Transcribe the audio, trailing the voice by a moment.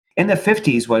In the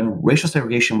 50s, when racial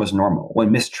segregation was normal,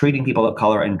 when mistreating people of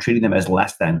color and treating them as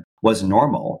less than was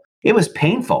normal, it was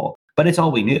painful, but it's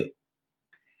all we knew.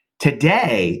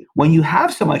 Today, when you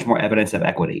have so much more evidence of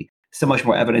equity, so much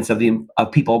more evidence of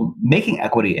people making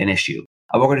equity an issue,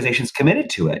 of organizations committed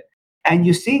to it, and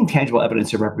you're seeing tangible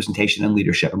evidence of representation and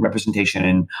leadership and representation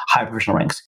in high professional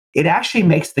ranks, it actually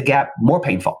makes the gap more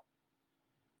painful.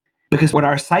 Because when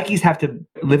our psyches have to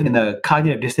live in the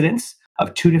cognitive dissonance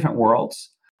of two different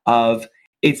worlds, of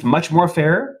it's much more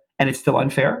fair and it's still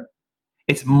unfair,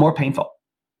 it's more painful.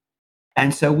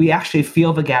 And so we actually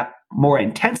feel the gap more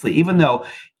intensely, even though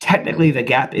technically the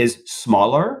gap is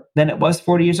smaller than it was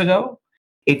 40 years ago,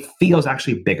 it feels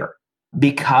actually bigger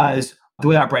because the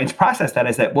way our brains process that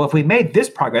is that, well, if we made this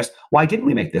progress, why didn't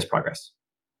we make this progress?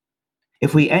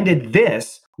 If we ended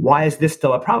this, why is this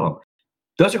still a problem?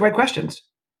 Those are great questions.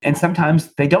 And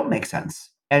sometimes they don't make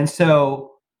sense. And so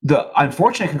the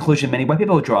unfortunate conclusion many white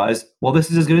people draw is, well,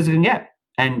 this is as good as it can get.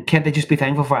 And can't they just be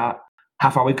thankful for how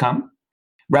far we've come?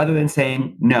 Rather than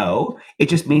saying, no, it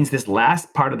just means this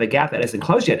last part of the gap that isn't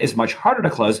closed yet is much harder to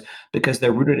close because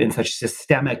they're rooted in such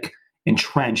systemic,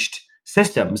 entrenched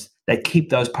systems that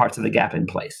keep those parts of the gap in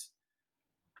place.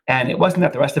 And it wasn't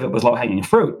that the rest of it was low-hanging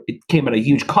fruit. It came at a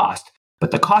huge cost.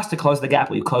 But the cost to close the gap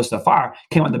we've closed so far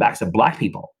came on the backs of Black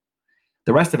people.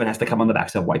 The rest of it has to come on the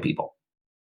backs of white people.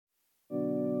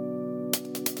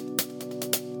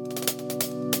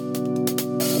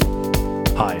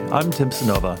 Hi, I'm Tim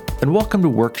Sonova, and welcome to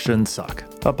Work Shouldn't Suck,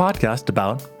 a podcast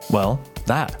about, well,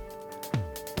 that.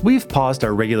 We've paused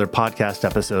our regular podcast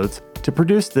episodes to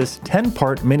produce this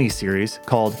 10-part mini-series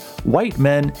called White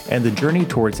Men and the Journey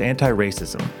Towards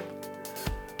Anti-Racism.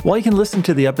 While you can listen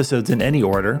to the episodes in any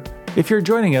order, if you're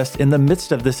joining us in the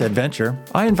midst of this adventure,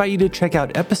 I invite you to check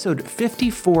out episode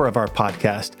 54 of our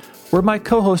podcast, where my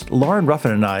co-host Lauren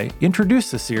Ruffin and I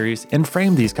introduce the series and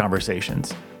frame these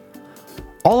conversations.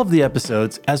 All of the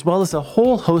episodes, as well as a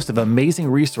whole host of amazing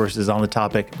resources on the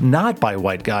topic not by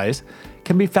white guys,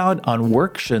 can be found on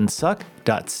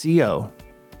workshouldn'tsuck.co.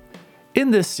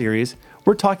 In this series,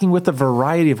 we're talking with a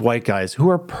variety of white guys who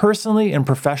are personally and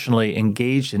professionally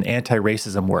engaged in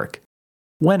anti-racism work.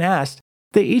 When asked,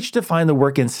 they each define the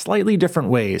work in slightly different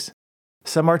ways.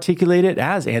 Some articulate it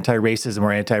as anti-racism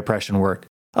or anti-oppression work.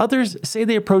 Others say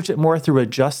they approach it more through a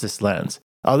justice lens.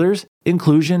 Others,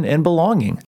 inclusion and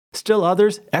belonging. Still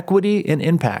others, equity and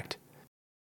impact.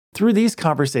 Through these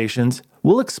conversations,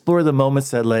 we'll explore the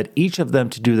moments that led each of them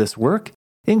to do this work,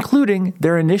 including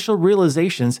their initial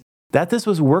realizations that this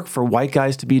was work for white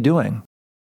guys to be doing.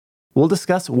 We'll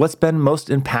discuss what's been most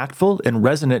impactful and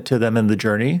resonant to them in the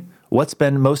journey, what's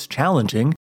been most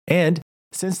challenging, and,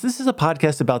 since this is a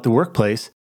podcast about the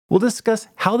workplace, we'll discuss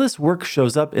how this work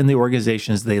shows up in the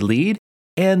organizations they lead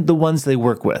and the ones they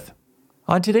work with.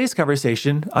 On today's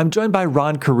conversation, I'm joined by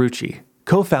Ron Carucci,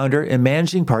 co-founder and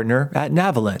managing partner at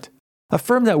Navolent, a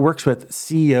firm that works with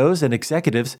CEOs and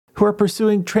executives who are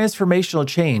pursuing transformational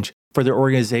change for their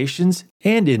organizations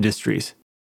and industries.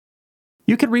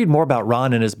 You can read more about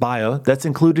Ron in his bio that's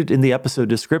included in the episode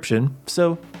description,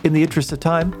 so in the interest of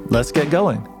time, let's get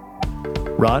going.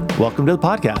 Ron, welcome to the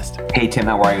podcast. Hey, Tim,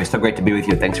 how are you? It's so great to be with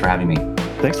you. Thanks for having me.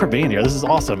 Thanks for being here. This is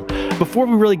awesome. Before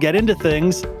we really get into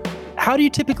things, how do you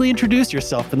typically introduce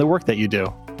yourself and the work that you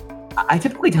do? I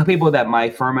typically tell people that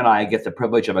my firm and I get the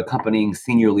privilege of accompanying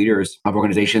senior leaders of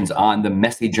organizations on the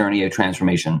messy journey of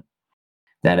transformation.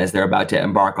 That as they're about to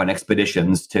embark on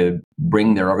expeditions to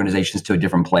bring their organizations to a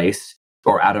different place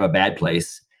or out of a bad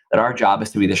place, that our job is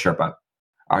to be the Sherpa.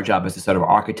 Our job is to sort of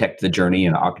architect the journey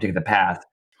and architect the path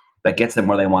that gets them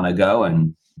where they want to go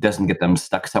and doesn't get them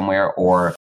stuck somewhere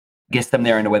or gets them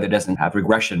there in a way that doesn't have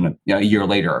regression, a year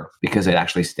later because it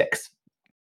actually sticks.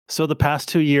 So the past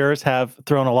 2 years have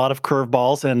thrown a lot of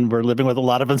curveballs and we're living with a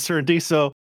lot of uncertainty.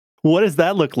 So what does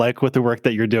that look like with the work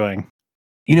that you're doing?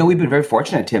 We've been very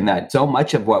fortunate, Tim, that so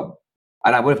much of what,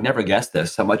 and I would have never guessed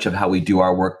this, so much of how we do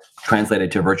our work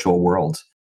translated to virtual worlds.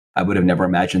 I would have never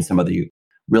imagined some of the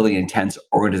really intense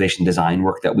organization design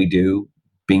work that we do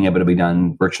being able to be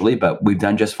done virtually, but we've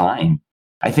done just fine.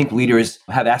 I think leaders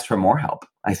have asked for more help.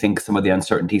 I think some of the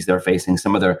uncertainties they're facing,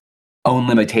 some of their own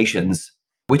limitations,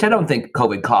 which I don't think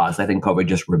COVID caused. I think COVID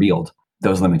just revealed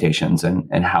those limitations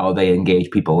and how they engage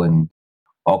people in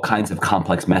all kinds of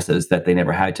complex messes that they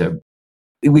never had to,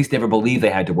 at least never believed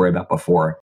they had to worry about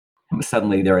before.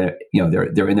 Suddenly they're in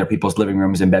their people's living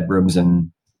rooms and bedrooms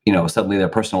and, suddenly their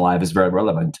personal life is very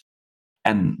relevant.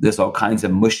 And there's all kinds of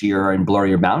mushier and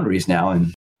blurrier boundaries now,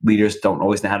 and leaders don't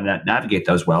always know how to navigate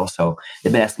those well. So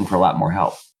they've been asking for a lot more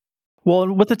help.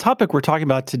 Well, with the topic we're talking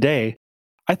about today,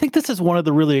 I think this is one of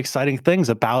the really exciting things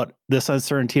about this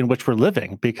uncertainty in which we're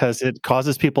living, because it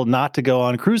causes people not to go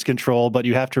on cruise control, but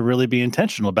you have to really be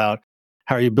intentional about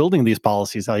how are you building these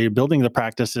policies, how you're building the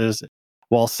practices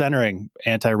while centering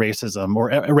anti-racism or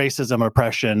racism,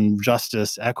 oppression,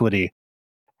 justice, equity.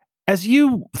 As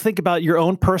you think about your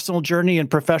own personal journey and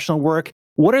professional work,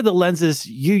 what are the lenses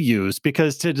you use?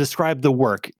 Because to describe the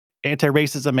work,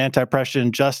 anti-racism,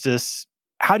 anti-oppression, justice,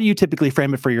 how do you typically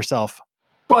frame it for yourself?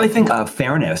 Well, I think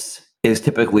fairness is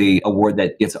typically a word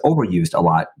that gets overused a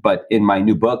lot. But in my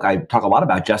new book, I talk a lot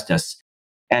about justice.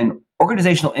 And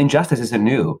organizational injustice isn't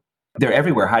new. They're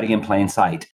everywhere, hiding in plain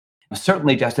sight.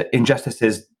 Certainly,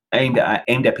 injustices aimed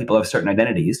at people of certain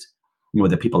identities,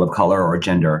 whether people of color or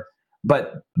gender.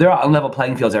 But there are unlevel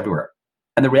playing fields everywhere.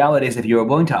 And the reality is, if you're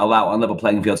willing to allow unlevel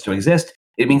playing fields to exist,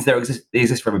 it means they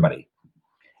exist for everybody.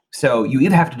 So you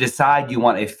either have to decide you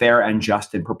want a fair and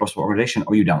just and purposeful organization,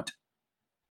 or you don't.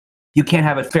 You can't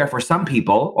have it fair for some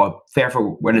people or fair for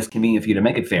when it's convenient for you to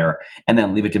make it fair and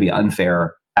then leave it to be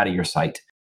unfair out of your sight.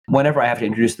 Whenever I have to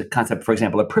introduce the concept, for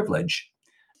example, of privilege,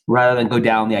 rather than go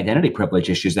down the identity privilege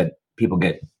issues that people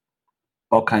get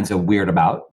all kinds of weird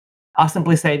about, I'll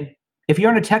simply say, if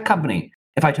you're in a tech company,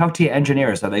 if I talk to your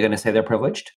engineers, are they going to say they're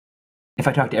privileged? If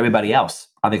I talk to everybody else,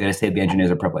 are they going to say the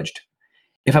engineers are privileged?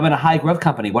 If I'm in a high growth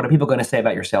company, what are people going to say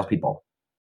about your salespeople?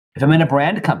 If I'm in a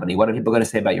brand company, what are people going to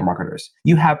say about your marketers?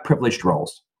 You have privileged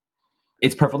roles.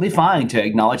 It's perfectly fine to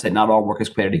acknowledge that not all work is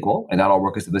created equal and not all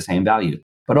work is of the same value,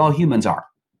 but all humans are.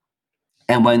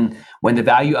 And when the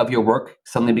value of your work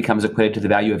suddenly becomes equated to the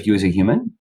value of you as a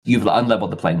human, you've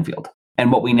unleveled the playing field.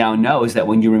 And what we now know is that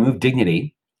when you remove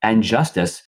dignity and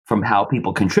justice from how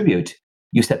people contribute,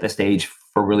 you set the stage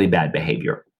for really bad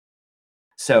behavior.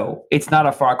 So it's not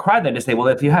a far cry then to say, well,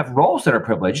 if you have roles that are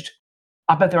privileged,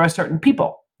 I bet there are certain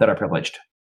people that are privileged.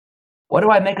 What do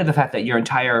I make of the fact that your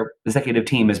entire executive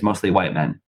team is mostly white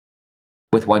men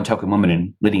with one token woman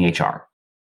in leading HR?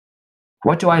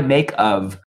 What do I make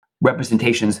of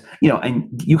representations, and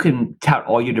you can tout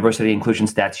all your diversity inclusion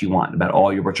stats you want about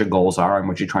what your goals are and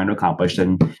what you're trying to accomplish,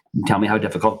 and tell me how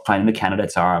difficult finding the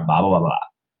candidates are, blah, blah, blah, blah.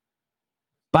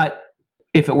 But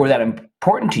if it were that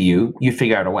important to you, you'd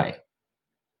figure out a way.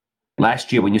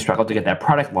 Last year, when you struggled to get that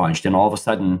product launched and all of a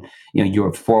sudden, you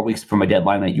were 4 weeks from a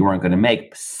deadline that you weren't going to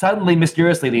make, suddenly,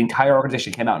 mysteriously, the entire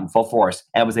organization came out in full force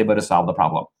and was able to solve the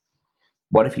problem.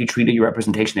 What if you treated your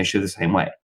representation issue the same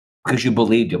way? Because you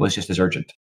believed it was just as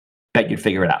urgent. Bet you'd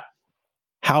figure it out.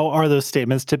 How are those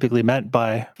statements typically meant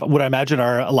by what I imagine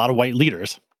are a lot of white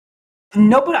leaders?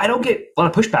 No, but I don't get a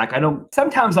lot of pushback.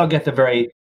 Sometimes I'll get the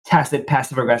very tacit,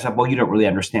 passive aggressive, well, you don't really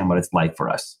understand what it's like for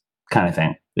us kind of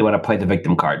thing. They want to play the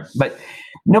victim card. But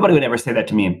nobody would ever say that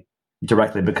to me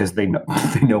directly because they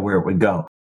know where it would go.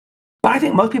 But I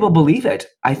think most people believe it.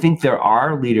 I think there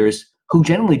are leaders who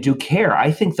generally do care. I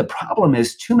think the problem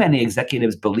is too many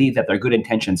executives believe that their good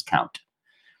intentions count.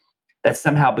 That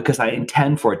somehow, because I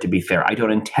intend for it to be fair, I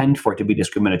don't intend for it to be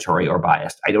discriminatory or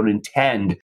biased. I don't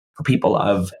intend for people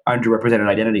of underrepresented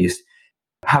identities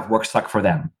have work suck for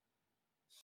them.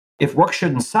 If work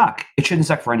shouldn't suck, it shouldn't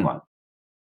suck for anyone.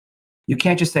 You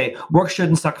can't just say work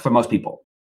shouldn't suck for most people,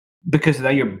 because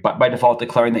then you're by default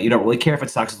declaring that you don't really care if it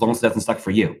sucks as long as it doesn't suck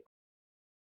for you.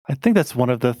 I think that's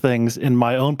one of the things in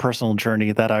my own personal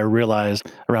journey that I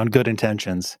realized around good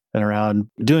intentions and around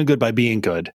doing good by being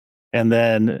good. And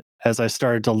then as I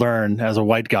started to learn as a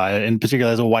white guy, in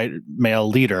particular as a white male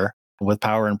leader with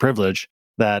power and privilege,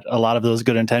 that a lot of those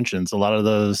good intentions, a lot of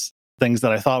those things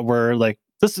that I thought were like,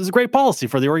 this is a great policy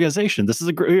for the organization. This is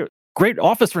a great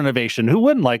office renovation. Who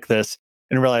wouldn't like this?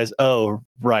 And realize, oh,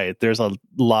 right, there's a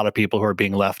lot of people who are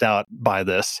being left out by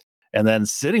this. And then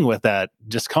sitting with that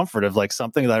discomfort of like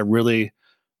something that I really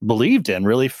believed in,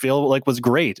 really feel like was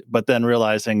great, but then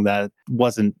realizing that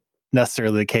wasn't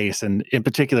necessarily the case. And in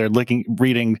particular,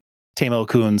 reading Tamil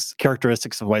Kuhn's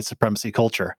Characteristics of White Supremacy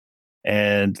Culture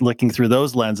and looking through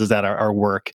those lenses at our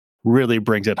work really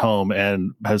brings it home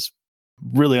and has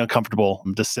really uncomfortable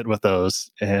to sit with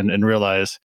those and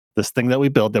realize this thing that we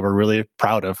built that we're really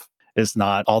proud of is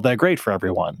not all that great for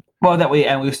everyone. Well, we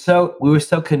were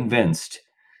so convinced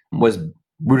was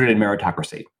rooted in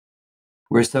meritocracy.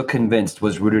 We were so convinced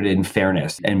was rooted in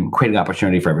fairness and creating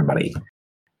opportunity for everybody,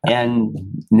 and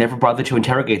never bothered to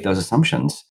interrogate those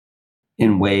assumptions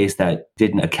in ways that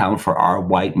didn't account for our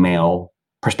white male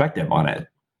perspective on it.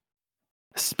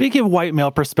 Speaking of white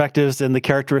male perspectives and the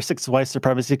characteristics of white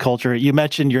supremacy culture, you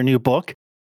mentioned your new book.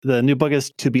 The new book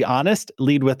is To Be Honest,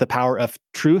 Lead with the Power of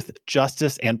Truth,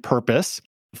 Justice, and Purpose.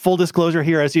 Full disclosure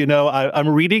here, as you know, I'm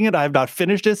reading it. I have not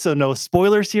finished it, so no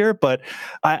spoilers here. But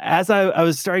as I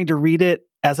was starting to read it,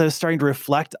 as I was starting to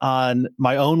reflect on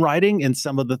my own writing and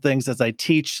some of the things as I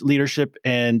teach leadership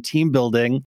and team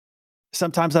building,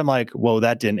 sometimes I'm like, whoa,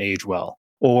 that didn't age well.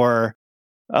 Or,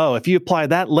 oh, if you apply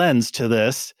that lens to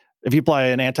this, if you apply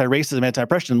an anti-racism,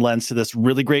 anti-oppression lens to this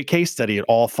really great case study, it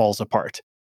all falls apart.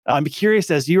 I'm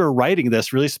curious, as you were writing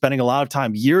this, really spending a lot of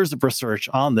time, years of research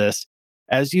on this,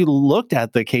 as you looked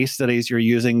at the case studies you're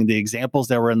using, the examples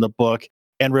that were in the book,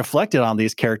 and reflected on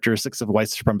these characteristics of white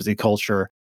supremacy culture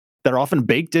that are often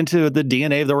baked into the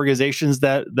DNA of the organizations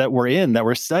that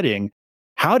we're studying,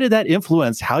 how did that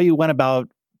influence how you went about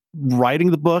writing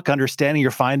the book, understanding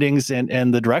your findings,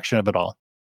 and the direction of it all?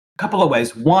 A couple of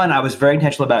ways. One, I was very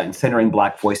intentional about centering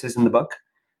Black voices in the book.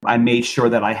 I made sure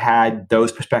that I had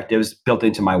those perspectives built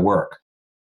into my work.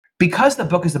 Because the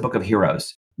book is a book of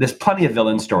heroes, there's plenty of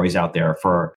villain stories out there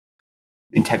for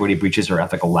integrity breaches or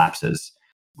ethical lapses.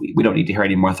 We don't need to hear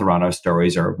any more Theranos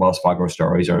stories or Wells Fargo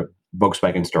stories or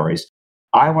Volkswagen stories.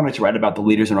 I wanted to write about the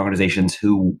leaders and organizations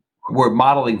who were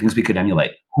modeling things we could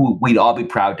emulate, who we'd all be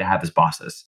proud to have as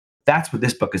bosses. That's what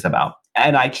this book is about.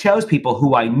 And I chose people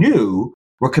who I knew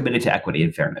were committed to equity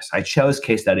and fairness. I chose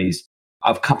case studies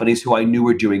of companies who I knew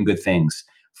were doing good things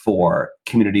for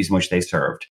communities in which they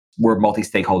served, were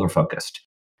multi-stakeholder focused,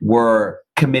 were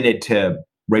committed to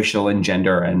racial and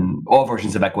gender and all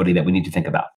versions of equity that we need to think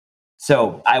about.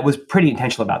 So I was pretty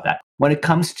intentional about that. When it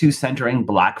comes to centering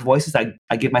Black voices,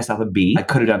 I give myself a B. I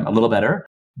could have done a little better,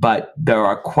 but there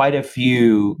are quite a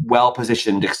few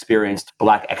well-positioned, experienced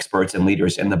Black experts and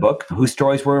leaders in the book whose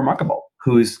stories were remarkable,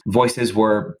 whose voices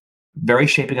were very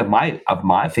shaping of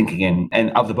my thinking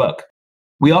and of the book.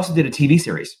 We also did a TV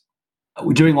series.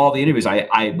 During all the interviews,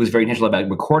 I was very intentional about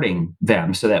recording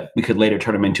them so that we could later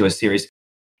turn them into a series.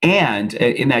 And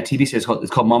in that TV series, it's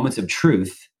called Moments of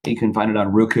Truth. You can find it on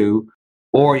Roku,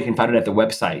 or you can find it at the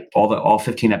website. All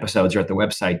 15 episodes are at the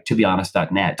website,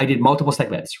 tobehonest.net. I did multiple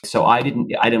segments, so I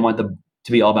didn't want them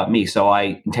to be all about me. So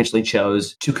I intentionally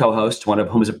chose two co-hosts, one of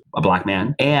whom is a Black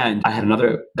man, and I had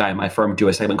another guy in my firm do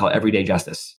a segment called Everyday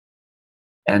Justice.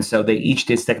 And so they each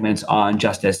did segments on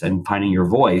justice and finding your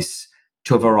voice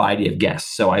to a variety of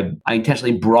guests. So I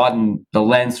intentionally broadened the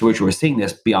lens through which we're seeing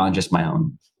this beyond just my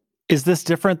own. Is this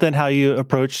different than how you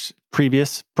approached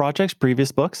previous projects,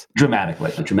 previous books?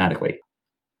 Dramatically.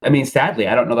 I mean, sadly,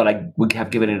 I don't know that I would have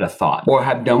given it a thought or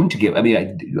have known to give. I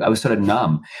mean, I was sort of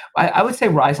numb. I would say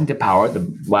Rising to Power,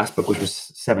 the last book, which was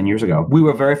 7 years ago, we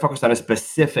were very focused on a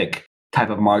specific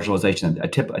type of marginalization, a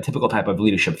typical type of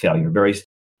leadership failure, very,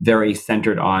 very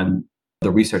centered on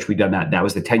the research we'd done. That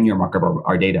was the 10-year mark of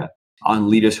our data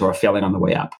on leaders who are failing on the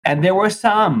way up. And there were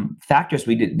some factors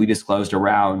we disclosed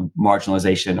around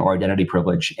marginalization or identity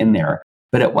privilege in there,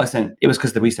 but it was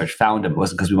because the research found them. It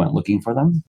wasn't because we went looking for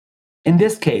them. In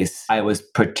this case, I was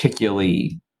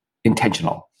particularly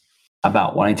intentional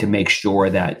about wanting to make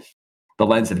sure that the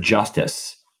lens of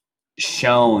justice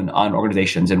shone on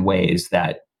organizations in ways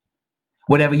that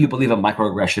whatever you believe a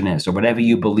microaggression is, or whatever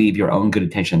you believe your own good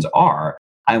intentions are,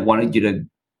 I wanted you to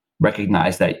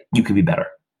recognize that you can be better.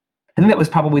 I think that was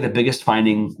probably one of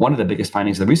the biggest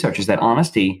findings of the research is that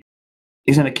honesty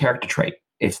isn't a character trait.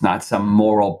 It's not some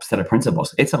moral set of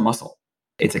principles. It's a muscle.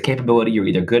 It's a capability you're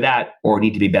either good at or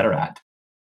need to be better at.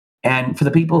 And for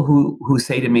the people who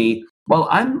say to me, well,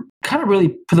 I'm kind of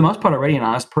really, for the most part, already an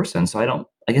honest person, so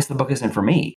I guess the book isn't for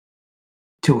me.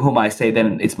 To whom I say,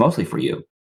 then it's mostly for you.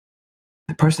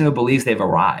 The person who believes they've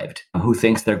arrived, who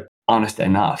thinks they're honest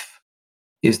enough,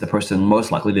 is the person most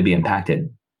likely to be impacted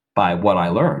by what I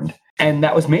learned. And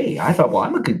that was me. I thought, well,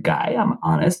 I'm a good guy. I'm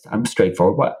honest. I'm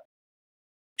straightforward. What?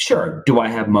 Sure. Do I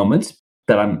have moments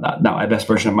that I'm not my best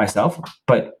version of myself?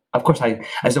 But of course,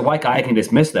 as a white guy, I can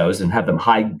dismiss those and have them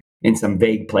hide in some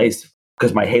vague place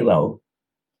because my halo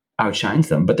outshines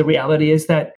them. But the reality is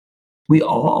that we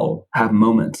all have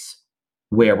moments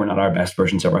where we're not our best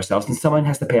versions of ourselves, and someone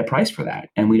has to pay a price for that.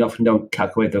 And we often don't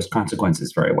calculate those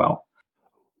consequences very well.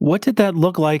 What did that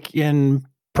look like in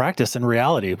practice and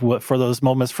reality? What for those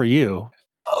moments for you?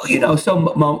 So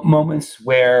moments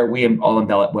where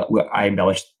I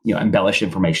embellish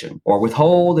information or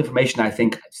withhold information I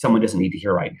think someone doesn't need to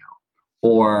hear right now,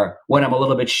 or when I'm a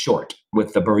little bit short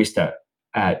with the barista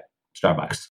at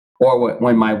Starbucks, or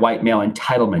when my white male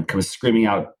entitlement comes screaming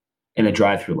out in a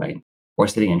drive-through lane, or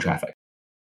sitting in traffic,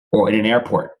 or in an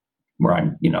airport where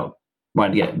I'm,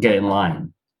 wanting to get in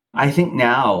line. I think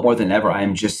now more than ever,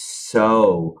 I'm just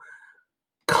so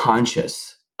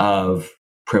conscious of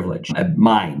privilege,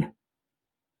 mine.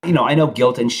 I know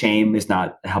guilt and shame is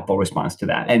not a helpful response to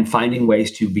that. And finding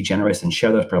ways to be generous and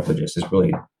share those privileges is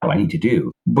really what I need to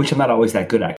do, which I'm not always that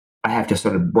good at. I have to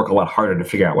sort of work a lot harder to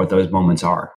figure out what those moments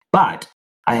are. But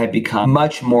I have become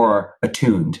much more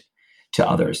attuned to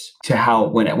others, to how,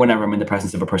 whenever I'm in the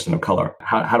presence of a person of color,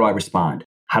 how do I respond?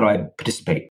 How do I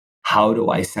participate? How do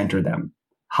I center them?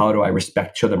 How do I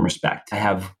show them respect? I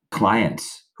have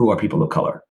clients who are people of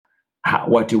color.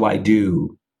 What do I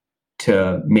do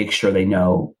to make sure they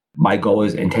know my goal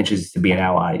is intentions to be an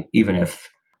ally, even if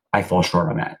I fall short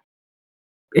on that?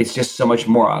 It's just so much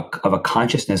more of a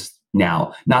consciousness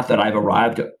now. Not that I've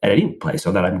arrived at any place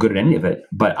or that I'm good at any of it,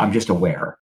 but I'm just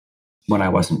aware when I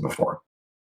wasn't before.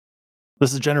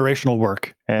 This is generational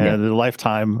work and a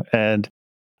lifetime. And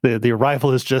the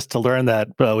arrival is just to learn that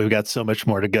we've got so much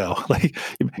more to go. Like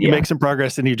you make some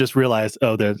progress and you just realize,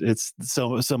 it's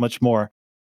so much more.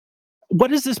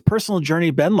 What has this personal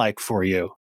journey been like for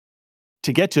you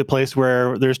to get to a place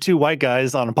where there's two white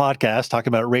guys on a podcast talking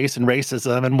about race and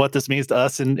racism and what this means to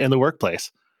us in the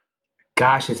workplace?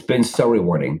 Gosh, it's been so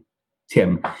rewarding,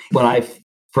 Tim. When I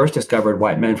first discovered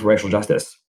White Men for Racial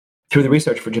Justice, through the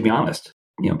research, to be honest,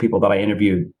 people that I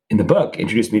interviewed in the book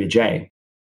introduced me to Jay.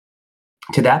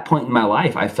 To that point in my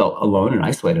life, I felt alone and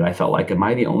isolated. I felt like, am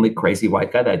I the only crazy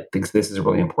white guy that thinks this is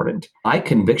really important? My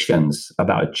convictions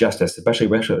about justice, especially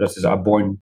racial justice, are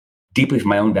born deeply from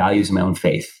my own values and my own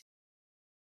faith.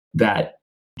 That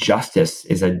justice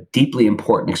is a deeply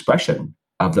important expression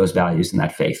of those values and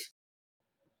that faith.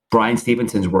 Bryan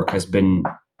Stevenson's work has been,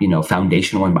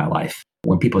 foundational in my life.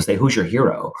 When people say, who's your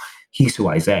hero? He's who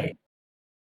I say.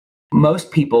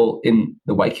 Most people in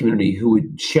the white community who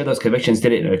would share those convictions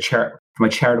did it from a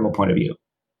charitable point of view.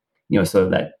 So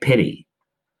that pity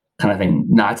kind of thing,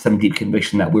 not some deep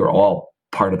conviction that we were all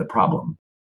part of the problem.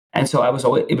 And so it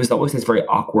was always this very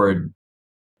awkward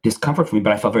discomfort for me,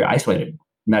 but I felt very isolated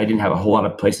and I didn't have a whole lot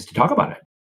of places to talk about it.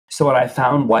 So when I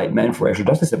found White Men for Racial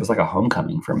Justice, it was like a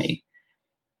homecoming for me.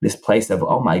 This place of,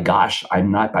 oh my gosh,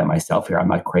 I'm not by myself here. I'm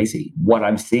not crazy. What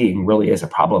I'm seeing really is a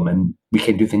problem and we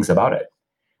can do things about it.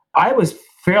 I was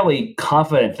fairly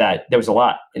confident that there was a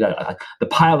lot. The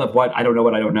pile of what I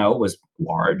don't know was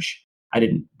large. I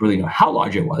didn't really know how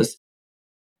large it was,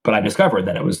 but I discovered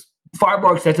that it was far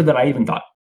more extensive than I even thought.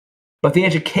 But the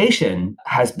education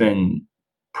has been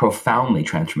profoundly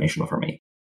transformational for me.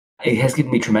 It has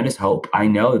given me tremendous hope. I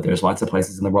know that there's lots of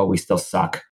places in the world we still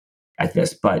suck at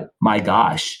this, but my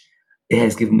gosh, it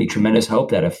has given me tremendous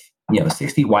hope that if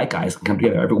 60 white guys can come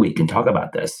together every week and talk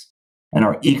about this and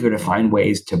are eager to find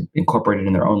ways to incorporate it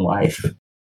in their own life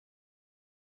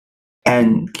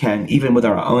and can, even with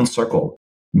our own circle,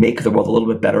 make the world a little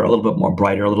bit better, a little bit more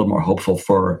brighter, a little more hopeful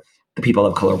for the people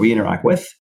of color we interact with,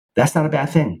 that's not a bad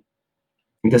thing.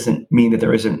 It doesn't mean that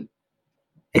there isn't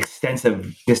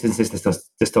extensive distances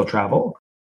to still travel,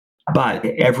 but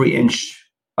every inch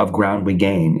of ground we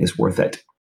gain is worth it.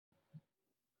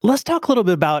 Let's talk a little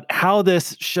bit about how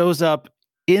this shows up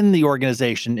in the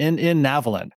organization, in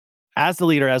Navalent. As the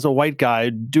leader, as a white guy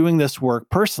doing this work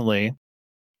personally,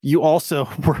 you also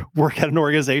work at an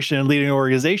organization and leading an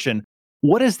organization.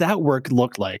 What does that work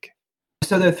look like?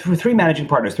 So there are three managing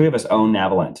partners. Three of us own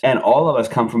Navalent, and all of us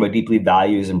come from a deeply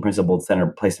values and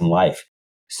principle-centered place in life.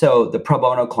 So the pro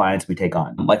bono clients we take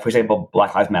on, like for example,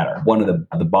 Black Lives Matter, one of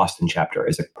the Boston chapter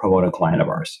is a pro bono client of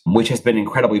ours, which has been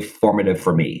incredibly formative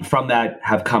for me. From that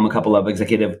have come a couple of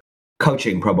executive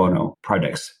coaching pro bono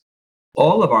projects.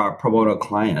 All of our pro bono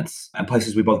clients and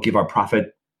places we both give our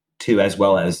profit to as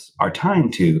well as our time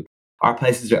to are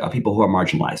places of people who are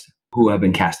marginalized, who have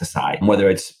been cast aside, whether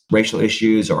it's racial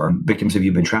issues or victims of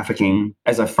human trafficking.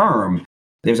 As a firm,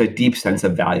 there's a deep sense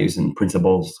of values and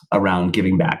principles around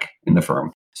giving back in the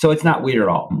firm. So it's not weird at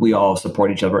all. We all support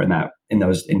each other in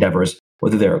those endeavors,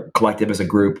 whether they're collective as a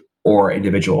group or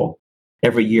individual.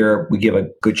 Every year, we give a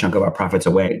good chunk of our profits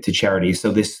away to charity. So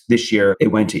this year, it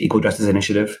went to Equal Justice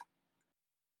Initiative.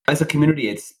 As a community,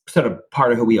 it's sort of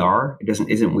part of who we are. It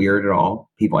isn't weird at all.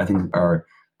 People, I think, are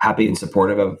happy and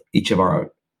supportive of each of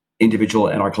our individual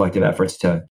and our collective efforts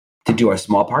to do our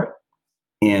small part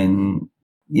in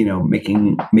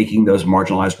making those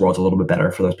marginalized worlds a little bit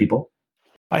better for those people.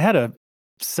 I had a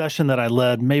session that I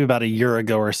led maybe about a year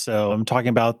ago or so. I'm talking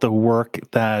about the work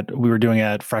that we were doing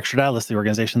at Fractured Atlas, the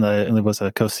organization that I was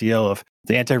a co-CEO of,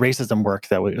 the anti-racism work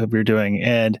that we were doing.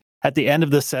 And at the end of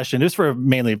this session, it was for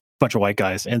mainly a bunch of white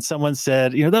guys. And someone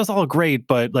said, that was all great,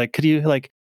 but could you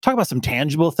talk about some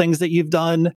tangible things that you've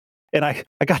done? And I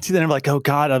got to then, I'm like, oh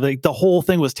God, the whole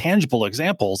thing was tangible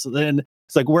examples. And then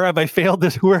it's like, where have I failed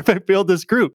this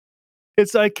group? And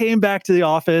so I came back to the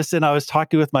office and I was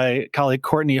talking with my colleague,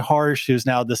 Courtney Harsh, who's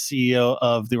now the CEO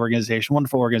of the organization,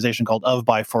 wonderful organization called Of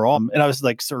By For All. And I was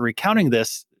sort of recounting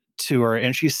this to her.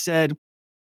 And she said,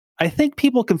 I think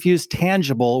people confuse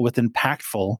tangible with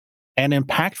impactful and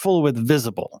impactful with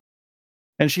visible.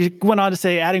 And she went on to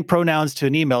say, adding pronouns to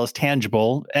an email is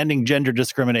tangible, ending gender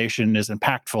discrimination is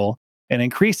impactful, and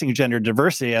increasing gender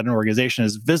diversity at an organization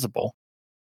is visible.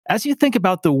 As you think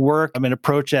about the work and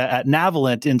approach at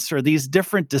Navolent in sort of these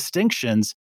different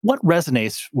distinctions, what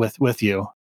resonates with you?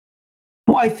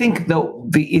 Well, I think though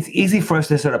it's easy for us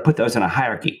to sort of put those in a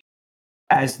hierarchy,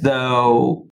 as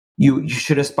though you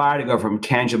should aspire to go from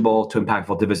tangible to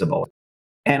impactful to visible.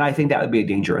 And I think that would be a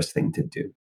dangerous thing to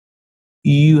do.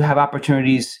 You have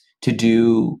opportunities to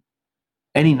do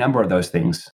any number of those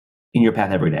things in your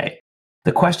path every day.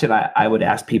 The question I would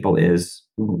ask people is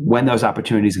when those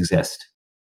opportunities exist.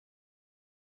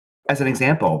 As an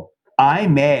example,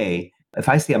 if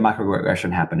I see a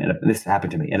microaggression happen, this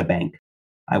happened to me in a bank.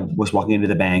 I was walking into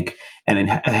the bank and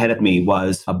ahead of me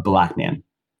was a black man.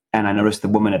 And I noticed the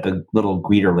woman at the little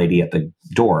greeter lady at the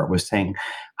door was saying,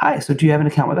 "Hi, so do you have an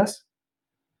account with us?"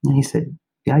 And he said,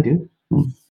 "Yeah, I do."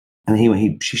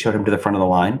 And she showed him to the front of the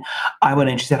line. I went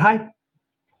in, she said, "Hi."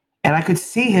 And I could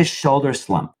see his shoulders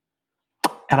slump.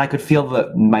 And I could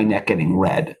feel my neck getting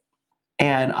red.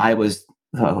 And I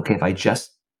thought, okay, if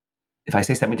I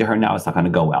say something to her now, it's not going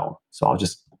to go well. So I'll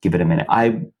just give it a minute.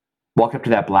 I walked up to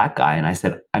that black guy and I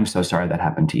said, "I'm so sorry that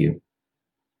happened to you."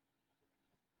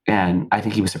 And I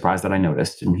think he was surprised that I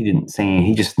noticed. And he didn't say anything.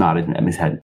 He just nodded in his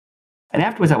head. And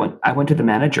afterwards, I went to the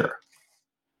manager.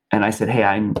 And I said, "Hey,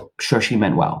 I'm sure she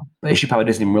meant well. She probably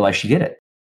doesn't even realize she did it.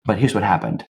 But here's what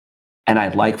happened. And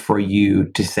I'd like for you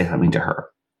to say something to her.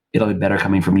 It'll be better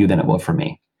coming from you than it will from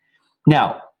me."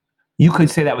 Now, you could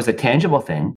say that was a tangible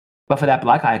thing, but for that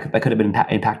black guy, that could have been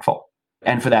impactful.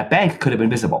 And for that bank, it could have been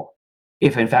visible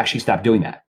if, in fact, she stopped doing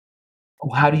that.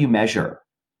 How do you measure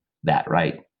that,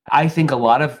 right? I think a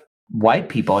lot of white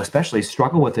people especially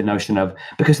struggle with the notion of,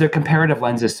 because their comparative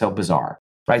lens is so bizarre,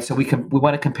 right? So we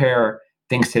want to compare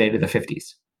things today to the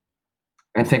 50s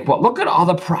and think, well, look at all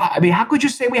the how could you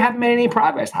say we haven't made any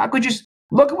progress? How could you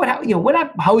look at we're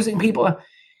not housing people?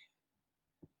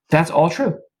 That's all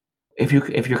true. If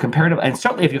you're comparative, and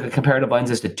certainly if you could comparative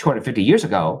lenses to 250 years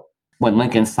ago when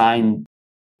Lincoln signed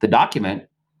the document,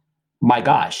 my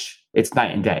gosh, it's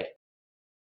night and day.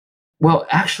 Well,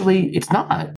 actually, it's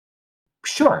not.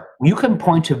 Sure, you can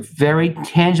point to very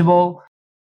tangible,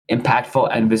 impactful,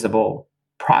 and visible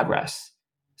progress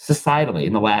societally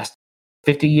in the last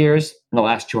 50 years, in the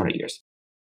last 200 years.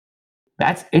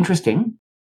 That's interesting.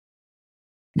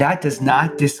 That does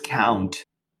not discount.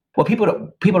 What people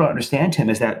don't understand,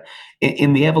 Tim, is that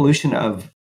in the evolution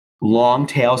of long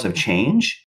tails of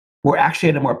change, we're actually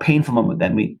at a more painful moment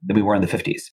than we were in the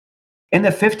 50s. In the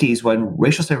 50s, when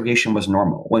racial segregation was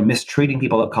normal, when mistreating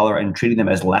people of color and treating them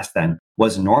as less than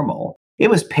was normal,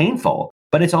 it was painful,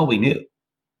 but it's all we knew.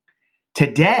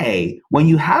 Today, when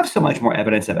you have so much more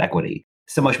evidence of equity,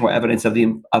 so much more evidence of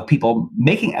people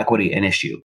making equity an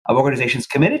issue, of organizations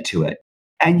committed to it,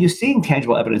 and you're seeing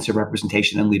tangible evidence of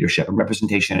representation and leadership and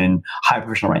representation in high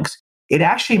professional ranks, it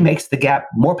actually makes the gap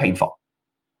more painful.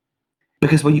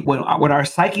 Because when our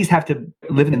psyches have to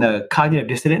live in the cognitive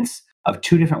dissonance of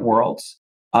two different worlds,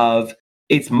 of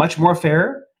it's much more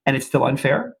fair and it's still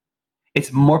unfair,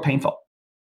 it's more painful.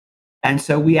 And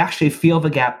so we actually feel the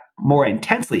gap more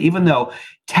intensely, even though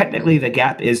technically the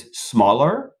gap is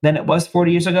smaller than it was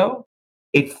 40 years ago,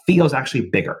 it feels actually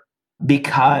bigger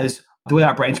because the way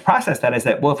our brains process that is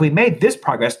that, well, if we made this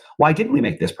progress, why didn't we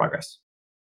make this progress?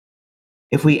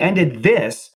 If we ended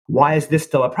this, why is this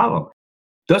still a problem?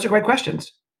 Those are great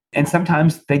questions. And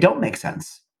sometimes they don't make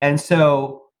sense. And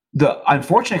so the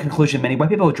unfortunate conclusion many white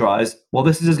people draw is, well,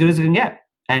 this is as good as it can get.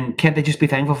 And can't they just be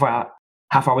thankful for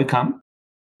how far we've come?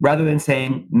 Rather than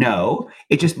saying, no,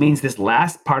 it just means this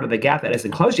last part of the gap that isn't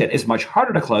closed yet is much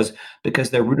harder to close because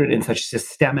they're rooted in such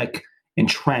systemic,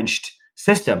 entrenched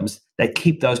systems that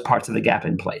keep those parts of the gap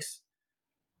in place.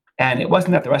 And it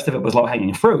wasn't that the rest of it was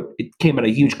low-hanging fruit. It came at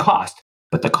a huge cost.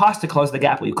 But the cost to close the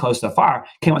gap we've closed so far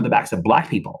came on the backs of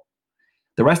Black people.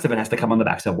 The rest of it has to come on the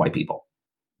backs of white people.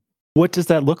 What does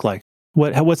that look like?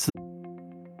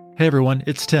 Hey everyone,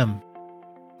 it's Tim.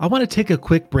 I want to take a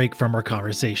quick break from our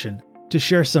conversation to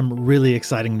share some really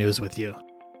exciting news with you.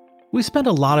 We spent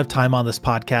a lot of time on this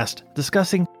podcast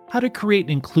discussing how to create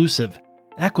inclusive,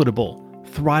 equitable,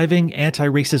 thriving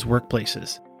anti-racist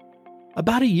workplaces.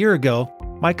 About a year ago,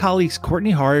 my colleagues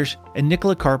Courtney Harge and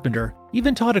Nicola Carpenter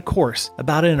even taught a course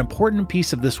about an important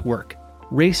piece of this work,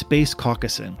 race-based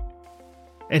caucusing.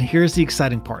 And here's the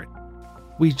exciting part.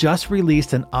 We just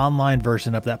released an online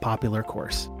version of that popular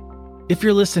course. If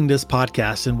you're listening to this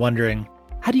podcast and wondering,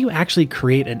 how do you actually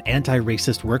create an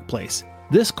anti-racist workplace?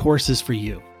 This course is for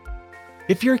you.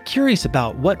 If you're curious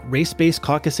about what race-based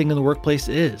caucusing in the workplace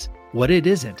is, what it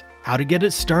isn't, how to get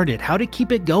it started, how to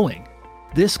keep it going,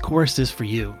 this course is for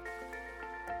you.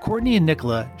 Courtney and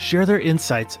Nicola share their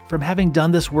insights from having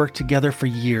done this work together for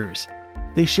years.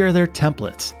 They share their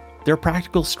templates, their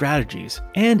practical strategies,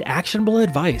 and actionable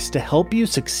advice to help you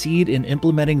succeed in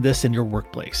implementing this in your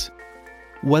workplace.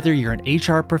 Whether you're an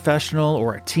HR professional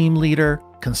or a team leader,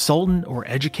 consultant or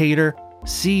educator,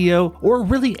 CEO, or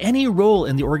really any role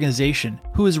in the organization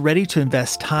who is ready to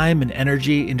invest time and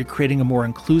energy into creating a more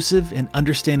inclusive and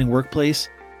understanding workplace,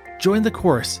 join the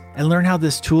course and learn how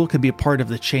this tool can be a part of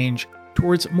the change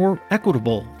towards more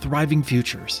equitable, thriving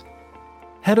futures.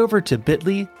 Head over to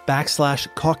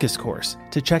bit.ly/caucus course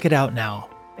to check it out now.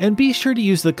 And be sure to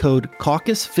use the code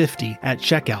CAUCUS50 at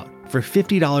checkout for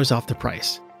 $50 off the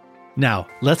price. Now,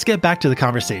 let's get back to the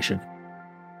conversation.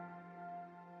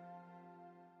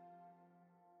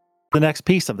 The next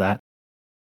piece of that.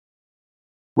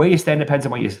 Where you stand depends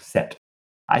on where you sit.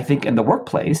 I think in the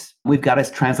workplace, we've got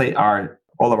to translate all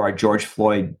of our George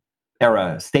Floyd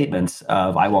era statements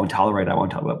of I won't tolerate,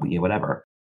 whatever,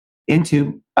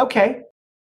 into, okay,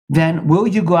 then will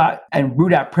you go out and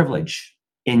root out privilege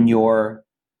in your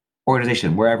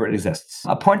organization, wherever it exists?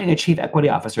 Appointing a chief equity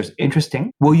officer is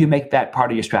interesting. Will you make that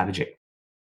part of your strategy?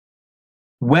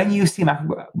 When you see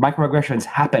microaggressions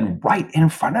happen right in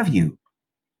front of you,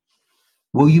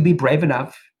 will you be brave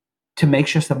enough to make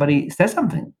sure somebody says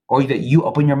something or that you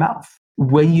open your mouth?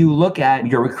 When you look at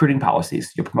your recruiting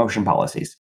policies, your promotion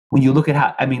policies, when you look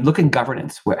at look in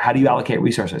governance, how do you allocate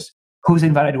resources? Who's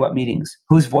invited to what meetings?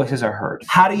 Whose voices are heard?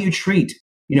 How do you treat,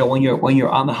 when you're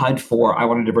on the hunt for, I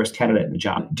want a diverse candidate in the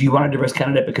job? Do you want a diverse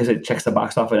candidate because it checks the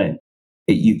box off and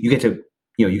you get to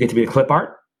be a clip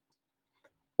art?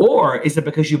 Or is it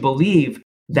because you believe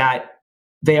that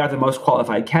they are the most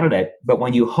qualified candidate, but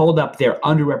when you hold up their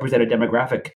underrepresented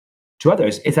demographic to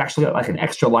others, it's actually like an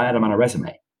extra line item on a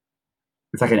resume.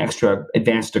 It's like an extra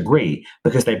advanced degree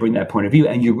because they bring that point of view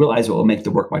and you realize it will make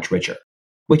the work much richer.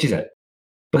 Which is it?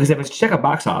 Because if it's check a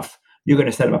box off, you're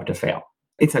going to set them up to fail.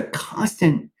 It's a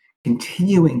constant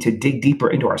continuing to dig deeper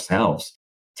into ourselves,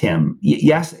 Tim.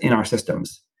 Yes, in our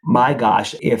systems. My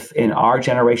gosh, if in our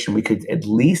generation we could at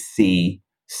least see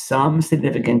some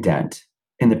significant dent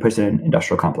in the prison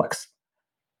industrial complex.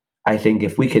 I think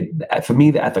if we could, for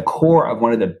me, at the core of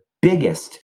one of the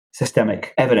biggest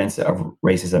systemic evidence of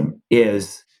racism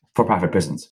is for-profit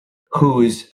prisons,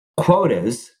 whose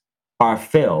quotas are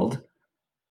filled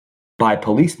by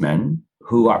policemen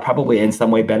who are probably in some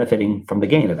way benefiting from the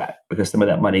gain of that, because some of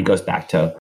that money goes back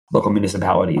to local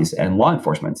municipalities and law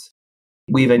enforcement.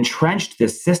 We've entrenched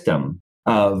this system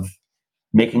of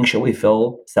making sure we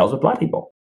fill cells with Black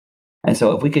people. And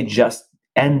so if we could just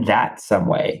end that some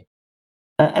way,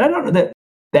 and I don't know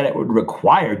that it would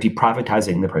require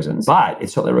deprivatizing the prisons, but it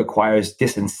certainly requires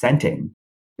disincenting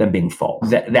them being full.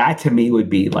 That to me would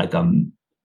be like a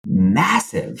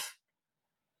massive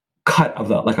cut of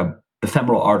the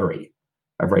femoral artery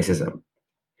of racism.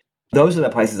 Those are the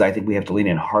places I think we have to lean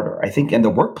in harder. I think in the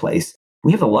workplace,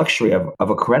 we have the luxury of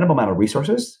a credible amount of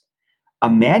resources, a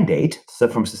mandate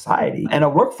from society, and a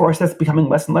workforce that's becoming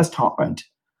less and less tolerant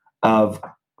of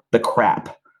the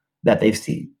crap that they've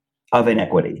seen, of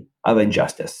inequity, of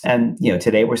injustice. And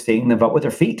today we're seeing them vote with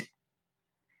their feet.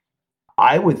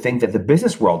 I would think that the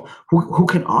business world, who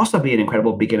can also be an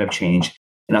incredible beacon of change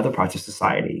in other parts of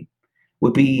society,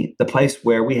 would be the place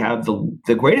where we have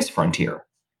the greatest frontier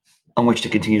on which to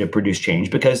continue to produce change,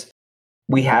 because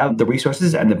we have the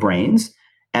resources and the brains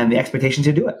and the expectation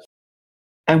to do it.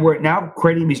 And we're now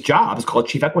creating these jobs called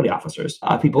chief equity officers,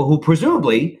 people who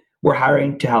presumably we're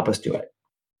hiring to help us do it.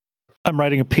 I'm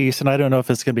writing a piece, and I don't know if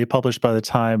it's going to be published by the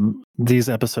time these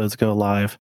episodes go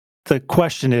live. The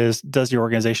question is, does your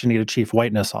organization need a chief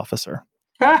whiteness officer?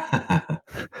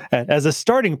 As a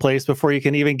starting place before you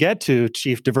can even get to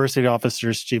chief diversity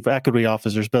officers, chief equity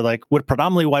officers. But like what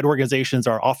predominantly white organizations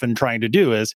are often trying to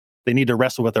do is they need to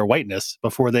wrestle with their whiteness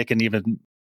before they can even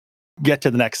get to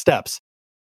the next steps.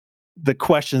 The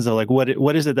questions of like,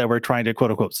 what is it that we're trying to quote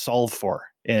unquote solve for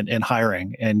in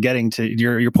hiring, and getting to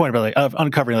your point about of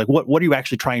uncovering like what are you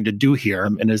actually trying to do here,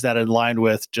 and is that in line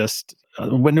with just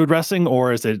window dressing,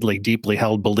 or is it like deeply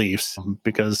held beliefs?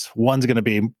 Because one's going to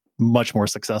be much more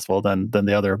successful than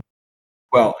the other.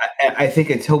 Well, I think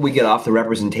until we get off the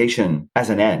representation as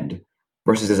an end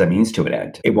versus as a means to an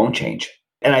end, it won't change.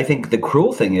 And I think the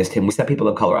cruel thing is, Tim, we set people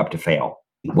of color up to fail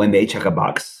when they check a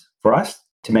box for us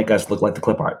to make us look like the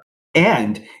clip art.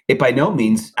 And it by no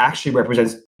means actually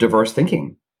represents diverse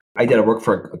thinking. I did a work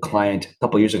for a client a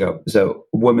couple of years ago, so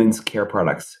women's care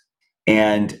products.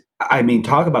 And I mean,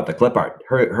 talk about the clip art.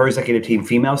 Her executive team,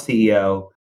 female CEO,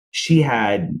 she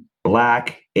had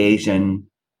Black, Asian,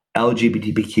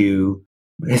 LGBTQ,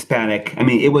 Hispanic. I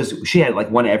mean, she had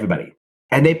like one of everybody.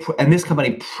 And this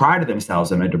company prided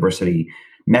themselves on their diversity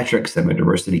metrics and their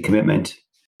diversity commitment.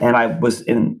 And I was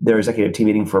in their executive team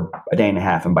meeting for a day and a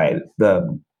half. And by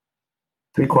the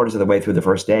 3/4 of the way through the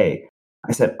first day,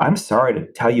 I said, I'm sorry to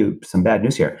tell you some bad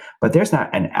news here, but there's not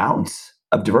an ounce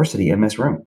of diversity in this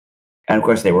room. And of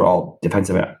course, they were all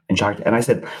defensive and shocked. And I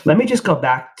said, let me just go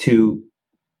back to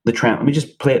the trend. Let me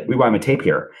just rewind my tape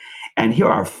here. And here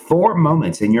are 4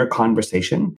 moments in your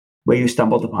conversation where you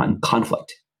stumbled upon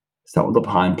conflict, stumbled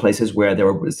upon places where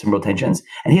there were some real tensions.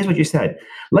 And here's what you said.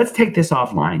 Let's take this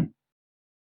offline.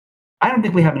 I don't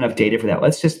think we have enough data for that.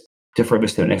 Let's just defer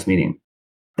this to the next meeting.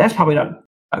 That's probably not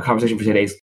a conversation for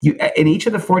today's. In each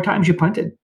of the 4 times you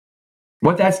punted.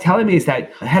 What that's telling me is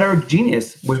that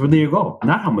heterogeneous was really your goal,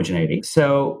 not homogeneity.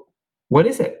 So what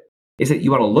is it? Is it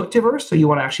you want to look diverse or you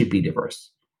want to actually be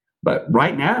diverse? But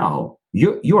right now,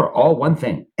 you are all one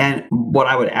thing. And what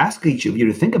I would ask each of you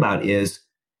to think about is,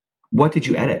 what did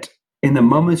you edit? In the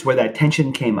moments where that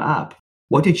tension came up,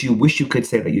 what did you wish you could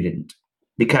say that you didn't?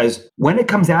 Because when it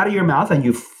comes out of your mouth and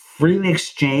you freely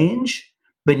exchange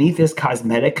beneath this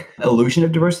cosmetic illusion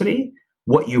of diversity,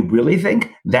 what you really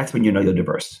think, that's when you know you're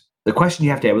diverse. The question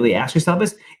you have to really ask yourself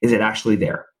is it actually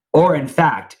there? Or in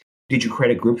fact, did you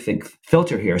create a groupthink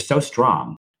filter here so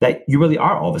strong that you really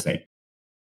are all the same?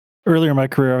 Earlier in my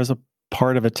career, I was a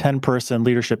part of a 10-person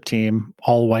leadership team,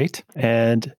 all white.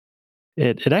 And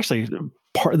it actually,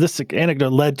 this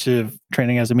anecdote led to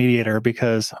training as a mediator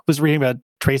because I was reading about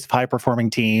traits of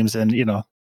high-performing teams and,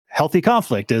 healthy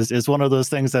conflict is one of those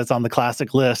things that's on the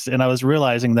classic list. And I was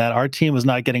realizing that our team was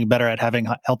not getting better at having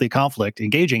healthy conflict,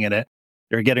 engaging in it.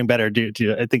 They're getting better due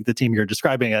to, I think, the team you're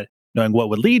describing it, knowing what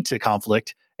would lead to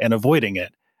conflict and avoiding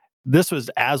it. This was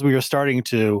as we were starting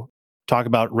to talk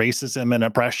about racism and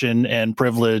oppression and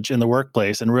privilege in the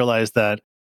workplace and realize that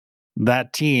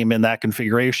team in that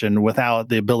configuration, without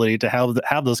the ability to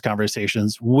have those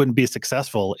conversations, wouldn't be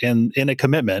successful in a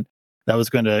commitment that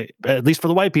was going to, at least for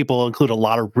the white people, include a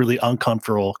lot of really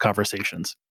uncomfortable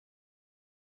conversations.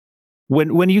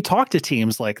 When you talk to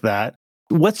teams like that,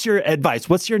 what's your advice?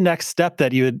 What's your next step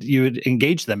that you would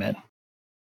engage them in?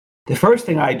 The first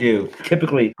thing I do,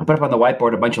 typically, I put up on the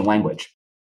whiteboard a bunch of language.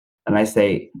 And I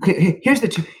say, here's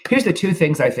the two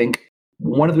things I think.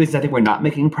 One of the reasons I think we're not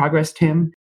making progress,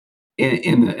 Tim,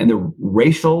 in the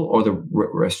racial or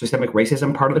the systemic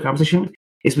racism part of the conversation,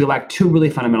 is we lack 2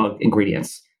 really fundamental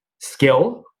ingredients: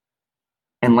 skill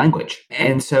and language.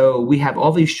 And so we have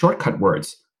all these shortcut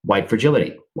words: white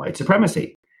fragility, white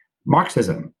supremacy,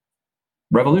 Marxism,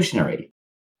 revolutionary,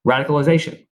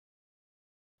 radicalization.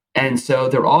 And so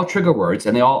they're all trigger words,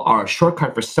 and they all are a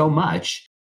shortcut for so much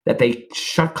that they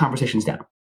shut conversations down.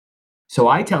 So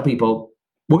I tell people,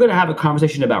 we're going to have a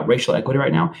conversation about racial equity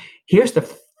right now. Here's the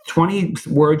 20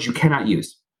 words you cannot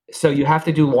use. So you have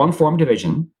to do long form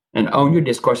division and own your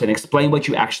discourse and explain what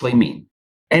you actually mean.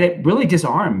 And it really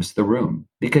disarms the room,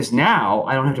 because now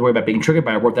I don't have to worry about being triggered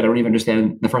by a word that I don't even understand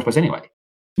in the first place anyway.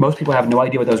 Most people have no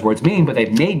idea what those words mean, but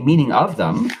they've made meaning of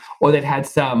them, or they've had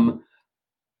some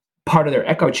part of their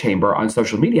echo chamber on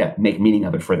social media make meaning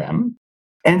of it for them.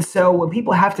 And so when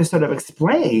people have to sort of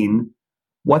explain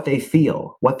what they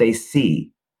feel, what they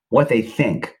see, what they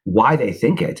think, why they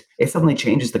think it suddenly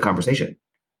changes the conversation,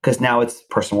 because now it's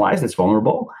personalized, it's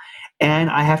vulnerable,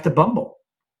 and I have to bumble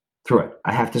through it.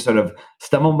 I have to sort of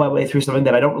stumble my way through something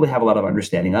that I don't really have a lot of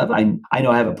understanding of. I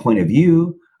know I have a point of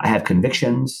view, I have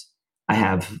convictions, I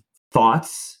have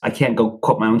thoughts. I can't go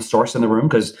quote my own source in the room,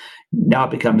 because now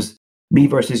it becomes me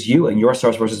versus you and your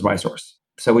source versus my source.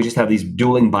 So we just have these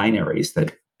dueling binaries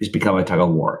that just become a tug of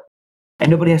war. And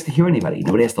nobody has to hear anybody.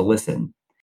 Nobody has to listen.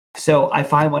 So I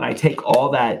find when I take all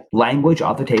that language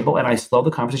off the table and I slow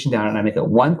the conversation down and I make it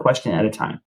one question at a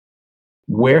time,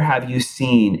 where have you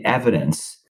seen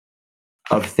evidence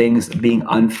of things being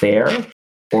unfair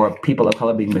or people of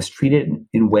color being mistreated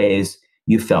in ways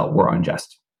you felt were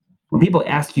unjust? When people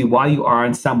ask you why you are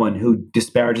on someone who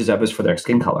disparages others for their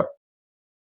skin color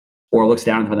or looks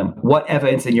down on them, what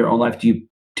evidence in your own life do you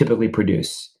typically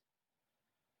produce?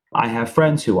 I have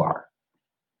friends who are.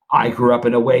 I grew up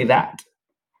in a way that.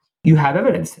 You have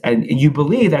evidence, and you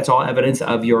believe that's all evidence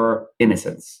of your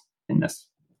innocence in this.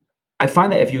 I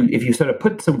find that if you sort of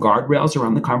put some guardrails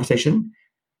around the conversation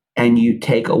and you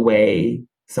take away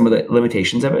some of the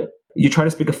limitations of it, you try to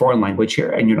speak a foreign language here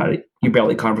and you're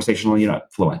barely conversational, you're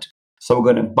not fluent. So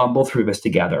we're going to bumble through this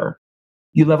together.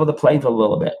 You level the playing field a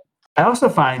little bit. I also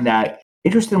find that,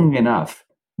 interestingly enough,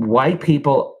 white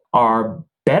people are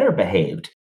better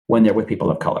behaved when they're with people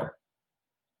of color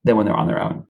than when they're on their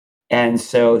own. And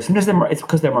so sometimes it's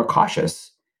because they're more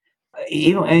cautious.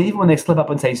 even when they slip up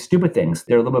and say stupid things,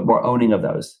 they're a little bit more owning of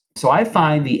those. So I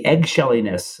find the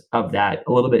eggshelliness of that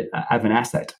a little bit of an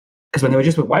asset. Because when they were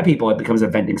just with white people, it becomes a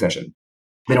venting session.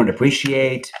 They don't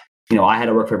appreciate, I had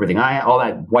to work for everything. All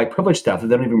that white privilege stuff that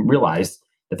they don't even realize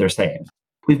that they're saying.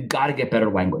 We've got to get better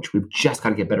language. We've just got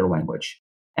to get better language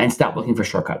and stop looking for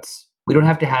shortcuts. We don't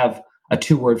have to have a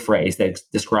 2-word phrase that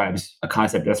describes a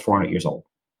concept that's 400 years old.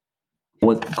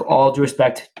 With all due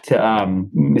respect to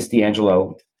Miss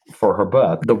D'Angelo for her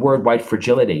book, the word white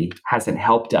fragility hasn't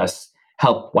helped us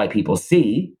help white people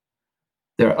see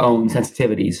their own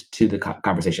sensitivities to the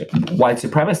conversation. White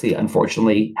supremacy,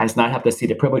 unfortunately, has not helped us see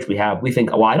the privilege we have. We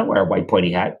think, I don't wear a white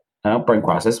pointy hat. I don't burn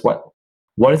crosses. What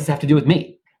does this have to do with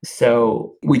me?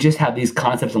 So we just have these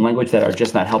concepts and language that are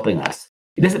just not helping us.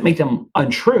 It doesn't make them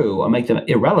untrue or make them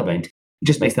irrelevant. It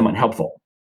just makes them unhelpful.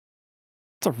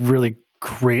 It's a really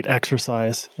great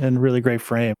exercise and really great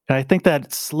frame. And I think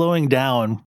that slowing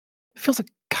down feels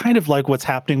kind of like what's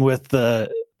happening with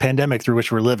the pandemic through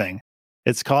which we're living.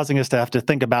 It's causing us to have to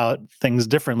think about things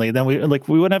differently than we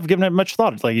wouldn't have given it much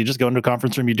thought. It's like you just go into a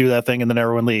conference room, you do that thing, and then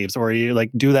everyone leaves. Or you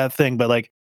do that thing, but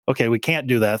okay, we can't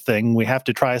do that thing. We have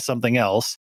to try something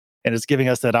else. And it's giving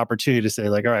us that opportunity to say,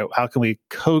 all right, how can we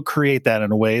co-create that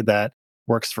in a way that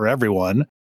works for everyone?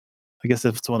 I guess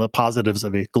it's one of the positives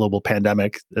of a global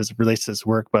pandemic as it relates to this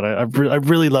work. But I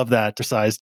really love that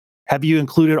exercise. Have you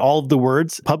included all of the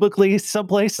words publicly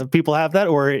someplace? If people have that,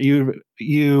 or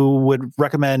you would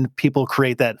recommend people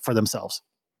create that for themselves?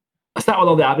 It's not with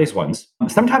all the obvious ones.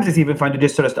 Sometimes it's even fun to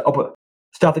just sort of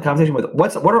start the conversation with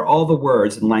what are all the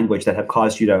words and language that have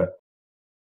caused you to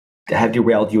have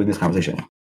derailed you in this conversation,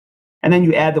 and then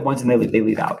you add the ones and they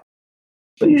leave out.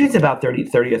 But usually it's about 30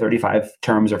 or 35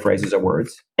 terms or phrases or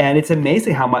words, and it's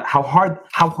amazing how hard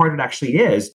it actually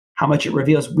is. How much it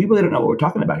reveals. We really don't know what we're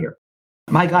talking about here.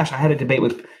 My gosh, I had a debate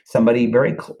with somebody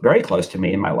very, very close to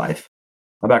me in my life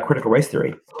about critical race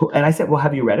theory. And I said, well,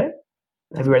 have you read it?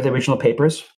 Have you read the original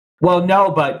papers? Well,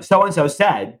 no, but so-and-so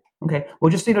said. Okay,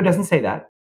 well, just so it doesn't say that.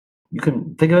 You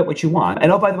can think of it what you want.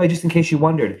 And by the way, just in case you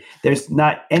wondered, there's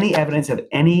not any evidence of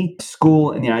any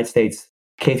school in the United States,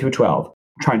 K through 12,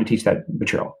 trying to teach that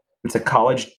material. It's a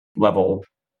college level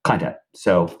content.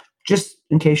 So just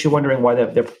in case you're wondering why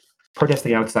they're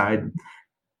protesting outside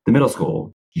the middle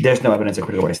school, there's no evidence of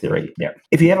critical race theory there.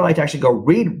 If you ever like to actually go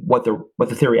read what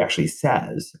the theory actually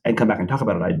says and come back and talk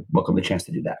about it, I'd welcome the chance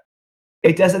to do that.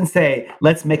 It doesn't say,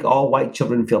 let's make all white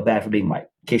children feel bad for being white,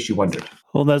 in case you wondered.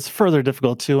 Well, that's further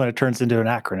difficult too when it turns into an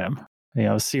acronym,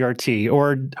 CRT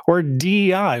or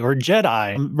DEI or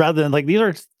JEDI, rather than these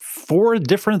are 4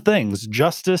 different things.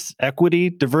 Justice, equity,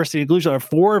 diversity, inclusion are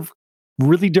 4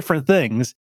 really different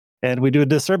things. And we do a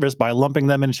disservice by lumping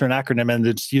them into an acronym and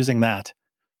just using that.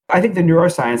 I think the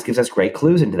neuroscience gives us great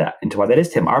clues into why that is,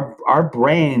 Tim. Our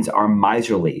brains are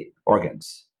miserly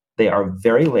organs. They are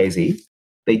very lazy.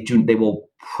 They will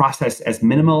process as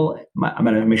minimal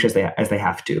amount of information as they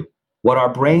have to. What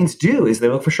our brains do is they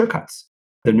look for shortcuts.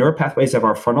 The neural pathways of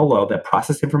our frontal lobe that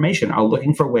process information are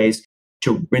looking for ways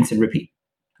to rinse and repeat.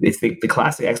 It's the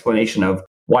classic explanation of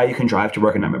why you can drive to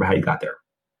work and not remember how you got there.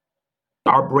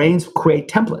 Our brains create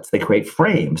templates. They create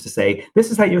frames to say,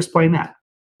 this is how you explain that.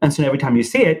 And so every time you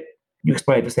see it, you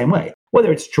explain it the same way,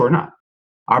 whether it's true or not.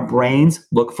 Our brains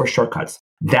look for shortcuts.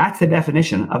 That's the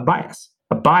definition of bias.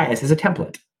 A bias is a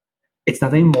template. It's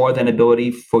nothing more than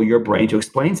ability for your brain to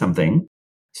explain something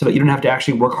so that you don't have to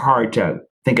actually work hard to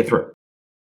think it through.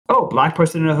 Oh, black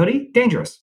person in a hoodie?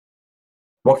 Dangerous.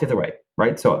 Walk the other way,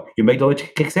 right? So your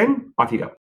amygdala kicks in, off you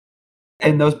go.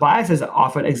 And those biases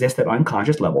often exist at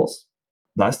unconscious levels,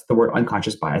 thus the word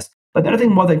unconscious bias, but they're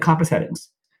nothing more than compass headings.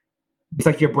 It's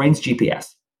like your brain's GPS.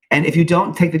 And if you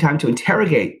don't take the time to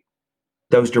interrogate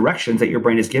those directions that your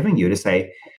brain is giving you to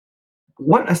say,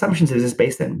 what assumptions is this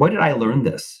based in? Why did I learn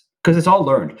this? Because it's all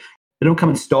learned. They don't come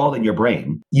installed in your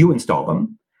brain. You install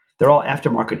them. They're all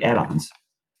aftermarket add-ons.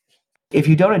 If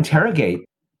you don't interrogate,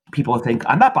 people think,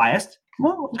 I'm not biased.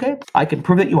 Well, okay, I can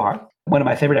prove that you are. One of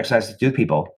my favorite exercises to do with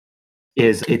people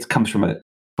is it comes from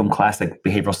classic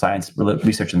behavioral science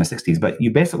research in the 60s. But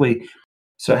you basically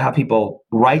have people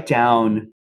write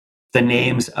down the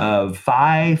names of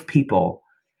 5 people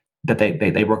that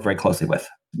they work very closely with.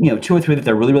 2 or 3 that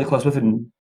they're really, really close with, and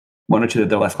 1 or 2 that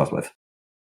they're less close with.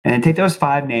 And then take those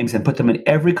 5 names and put them in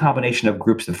every combination of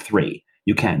groups of 3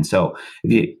 you can. So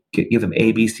if you give them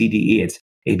A, B, C, D, E, it's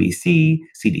A, B, C,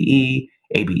 C, D, E,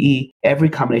 A, B, E, every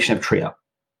combination of trio.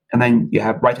 And then you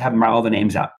have right to have them write all the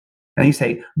names out. And you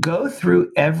say, go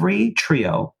through every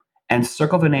trio and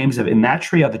circle the names of, in that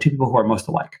trio, the 2 people who are most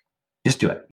alike. Just do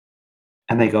it.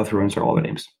 And they go through and circle all the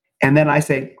names. And then I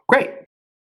say, great.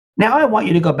 Now I want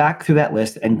you to go back through that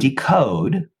list and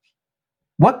decode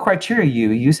what criteria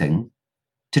you're using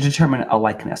to determine a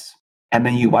likeness. And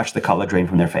then you watch the color drain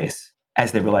from their face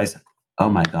as they realize, oh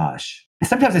my gosh. And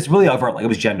sometimes it's really overt, like it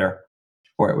was gender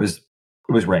or it was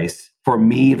race. For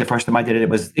me, the first time I did it, it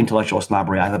was intellectual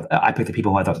snobbery. I picked the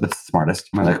people who I thought were the smartest.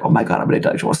 I'm like, oh my God, I'm an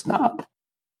intellectual snob.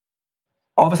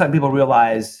 All of a sudden, people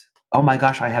realize, oh my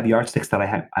gosh, I have yardsticks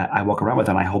that I walk around with,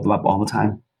 and I hold them up all the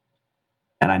time.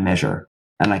 And I measure,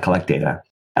 and I collect data.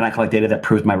 And I collect data that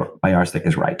proves my yardstick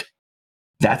is right.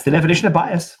 That's the definition of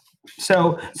bias.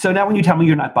 So now when you tell me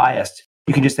you're not biased,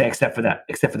 you can just say, except for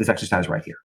this exercise right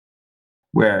here,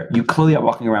 where you clearly are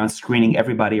walking around screening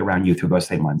everybody around you through those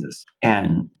same lenses.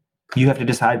 And you have to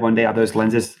decide one day, are those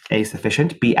lenses A,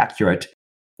 sufficient, B, accurate,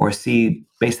 or C,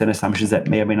 based on assumptions that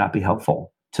may or may not be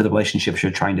helpful to the relationships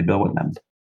you're trying to build with them.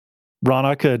 Ron,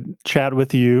 I could chat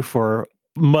with you for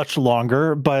much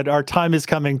longer, but our time is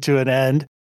coming to an end.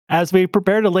 As we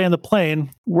prepare to land the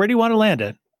plane, where do you want to land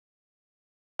it?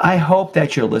 I hope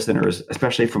that your listeners,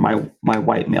 especially for my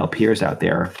white male peers out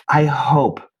there, I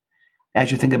hope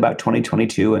as you think about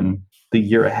 2022 and the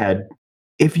year ahead,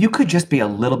 if you could just be a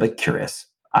little bit curious.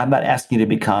 I'm not asking you to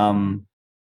become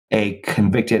a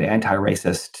convicted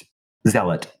anti-racist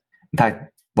zealot. In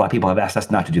fact, a lot of people have asked us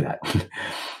not to do that.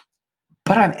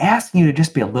 But I'm asking you to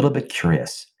just be a little bit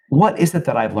curious. What is it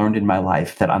that I've learned in my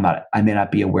life that I may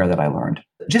not be aware that I learned?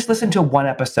 Just listen to one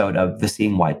episode of the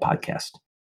Seeing White podcast.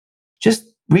 Just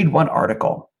read one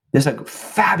article. There's a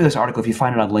fabulous article, if you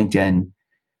find it on LinkedIn.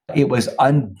 It was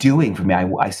undoing for me.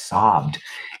 I sobbed.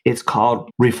 It's called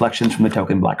Reflections from the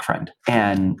Token Black Friend.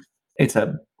 And it's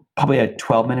probably a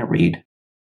 12-minute read.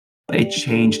 But it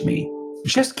changed me.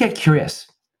 Just get curious.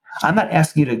 I'm not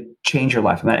asking you to change your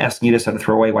life. I'm not asking you to sort of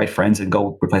throw away white friends and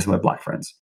go replace them with black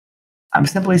friends. I'm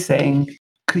simply saying,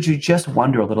 could you just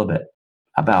wonder a little bit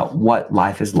about what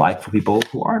life is like for people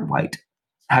who aren't white?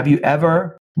 Have you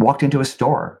ever walked into a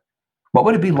store? What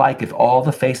would it be like if all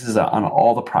the faces on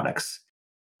all the products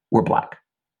were black?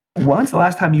 When's the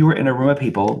last time you were in a room of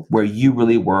people where you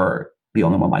really were the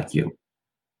only one like you?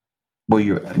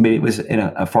 Maybe it was in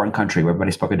a foreign country where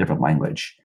everybody spoke a different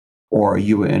language. Or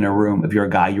you were in a room, if you're a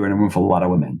guy, you were in a room full of a lot of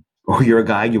women. Or you're a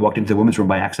guy, you walked into the women's room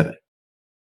by accident.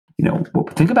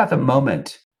 Think about the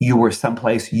moment you were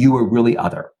someplace you were really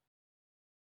other.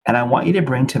 And I want you to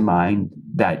bring to mind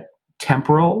that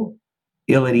temporal,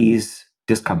 ill-at-ease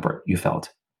discomfort you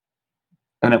felt.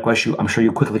 And of course, I'm sure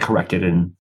you quickly corrected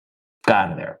and got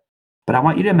out of there. But I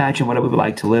want you to imagine what it would be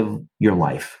like to live your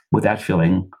life with that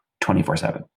feeling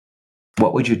 24/7.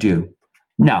 What would you do?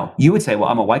 Now, you would say, well,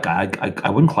 I'm a white guy. I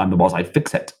wouldn't climb the walls. I'd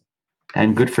fix it.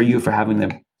 And good for you for having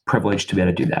the privilege to be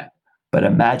able to do that. But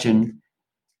imagine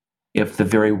if the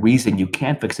very reason you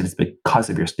can't fix it is because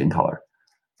of your skin color,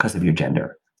 because of your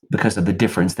gender, because of the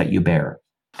difference that you bear,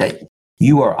 that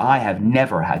you or I have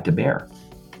never had to bear.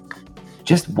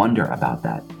 Just wonder about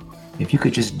that. If you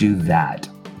could just do that,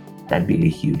 that'd be a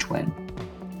huge win.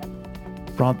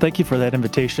 Ron, thank you for that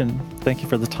invitation. Thank you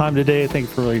for the time today. Thank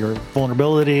you for your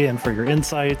vulnerability and for your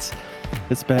insights.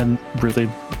 It's been really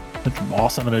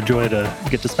awesome and a joy to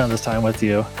get to spend this time with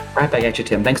you. Right back at you,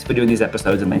 Tim. Thanks for doing these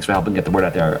episodes and thanks for helping get the word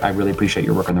out there. I really appreciate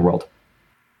your work in the world.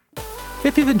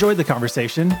 If you've enjoyed the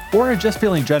conversation or are just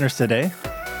feeling generous today,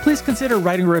 please consider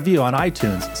writing a review on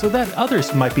iTunes so that others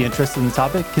who might be interested in the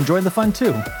topic can join the fun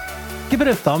too. Give it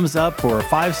a thumbs up or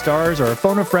 5 stars or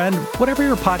phone a friend, whatever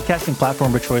your podcasting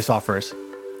platform of choice offers.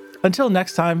 Until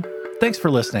next time, thanks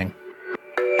for listening.